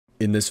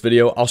In this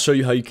video, I'll show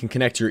you how you can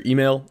connect your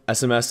email,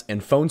 SMS,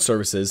 and phone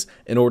services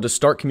in order to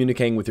start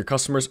communicating with your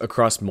customers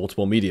across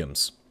multiple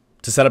mediums.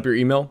 To set up your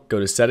email, go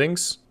to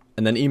Settings,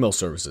 and then Email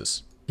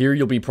Services. Here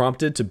you'll be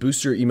prompted to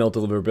boost your email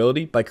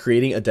deliverability by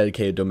creating a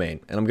dedicated domain,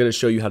 and I'm going to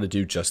show you how to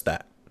do just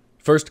that.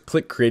 First,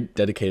 click Create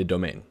Dedicated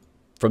Domain.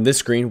 From this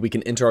screen, we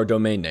can enter our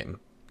domain name.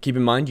 Keep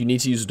in mind, you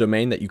need to use a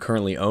domain that you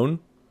currently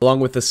own,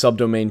 along with the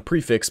subdomain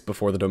prefix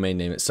before the domain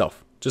name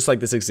itself, just like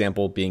this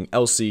example being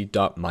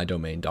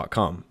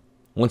lc.mydomain.com.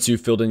 Once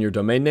you've filled in your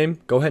domain name,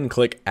 go ahead and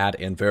click Add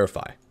and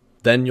Verify.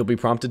 Then you'll be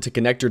prompted to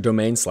connect your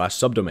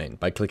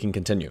domain/subdomain by clicking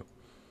Continue.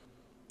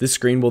 This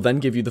screen will then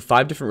give you the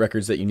 5 different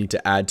records that you need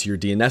to add to your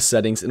DNS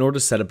settings in order to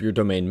set up your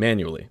domain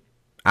manually.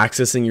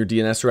 Accessing your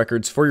DNS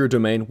records for your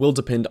domain will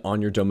depend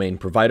on your domain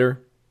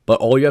provider, but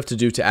all you have to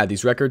do to add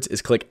these records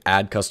is click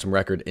Add Custom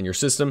Record in your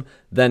system,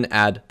 then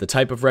add the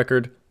type of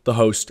record, the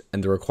host,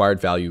 and the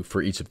required value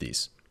for each of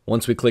these.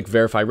 Once we click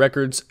Verify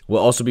Records,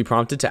 we'll also be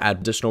prompted to add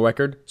additional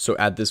record, so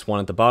add this one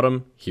at the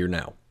bottom, Here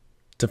Now.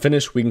 To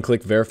finish, we can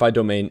click Verify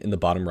Domain in the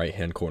bottom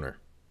right-hand corner.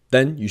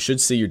 Then you should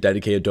see your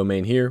dedicated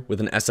domain here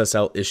with an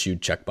SSL issued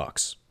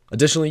checkbox.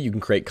 Additionally, you can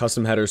create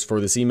custom headers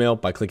for this email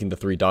by clicking the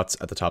 3 dots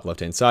at the top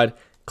left-hand side,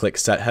 click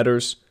Set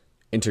Headers,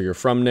 enter your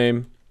from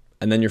name,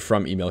 and then your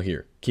from email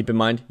here. Keep in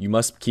mind, you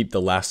must keep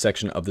the last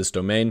section of this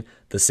domain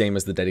the same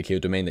as the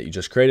dedicated domain that you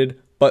just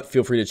created, but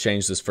feel free to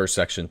change this first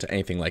section to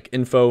anything like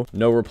info,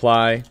 no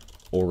reply,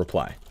 or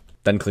reply.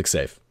 Then click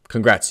Save.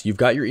 Congrats, you've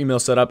got your email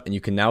set up and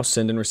you can now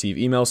send and receive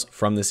emails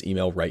from this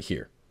email right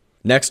here.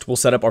 Next, we'll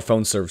set up our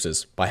phone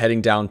services by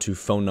heading down to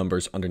Phone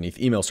Numbers underneath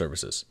Email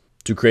Services.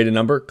 To create a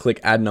number, click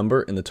Add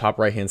Number in the top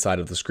right-hand side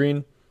of the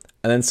screen,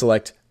 and then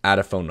select Add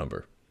a Phone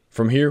Number.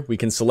 From here, we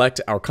can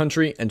select our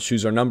country and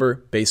choose our number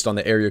based on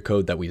the area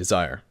code that we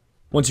desire.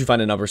 Once you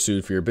find a number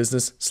suited for your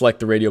business, select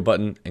the radio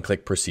button and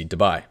click Proceed to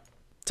Buy.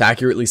 To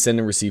accurately send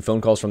and receive phone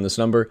calls from this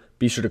number,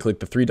 be sure to click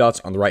the 3 dots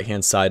on the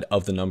right-hand side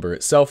of the number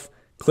itself,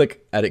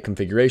 click Edit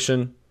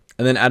Configuration,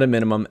 and then at a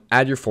minimum,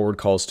 add your forward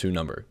calls to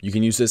number. You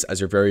can use this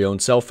as your very own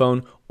cell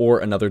phone or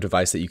another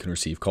device that you can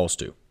receive calls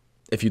to.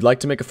 If you'd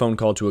like to make a phone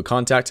call to a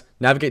contact,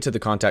 navigate to the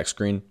contact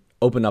screen,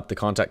 open up the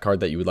contact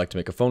card that you would like to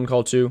make a phone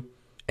call to,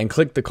 and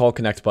click the Call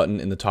Connect button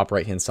in the top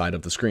right-hand side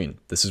of the screen.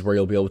 This is where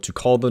you'll be able to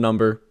call the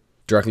number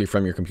directly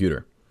from your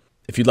computer.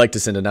 If you'd like to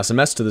send an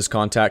SMS to this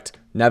contact,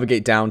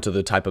 navigate down to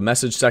the Type a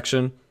Message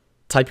section,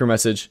 type your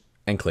message,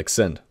 and click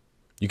Send.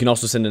 You can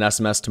also send an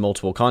SMS to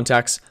multiple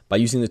contacts by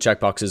using the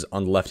checkboxes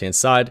on the left-hand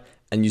side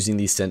and using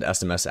the Send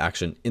SMS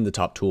action in the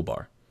top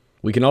toolbar.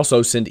 We can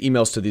also send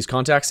emails to these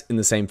contacts in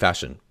the same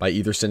fashion by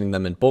either sending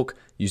them in bulk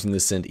using the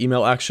Send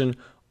Email action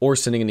or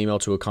sending an email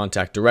to a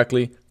contact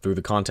directly through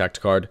the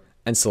contact card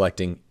and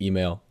selecting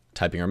Email,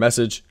 typing our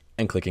message,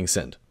 and clicking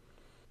Send.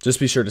 Just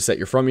be sure to set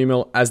your from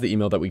email as the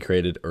email that we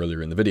created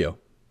earlier in the video.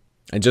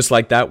 And just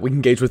like that, we can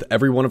engage with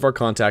every one of our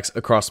contacts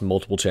across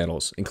multiple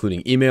channels,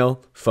 including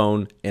email,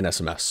 phone, and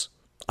SMS.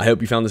 I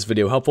hope you found this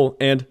video helpful,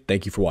 and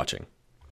thank you for watching.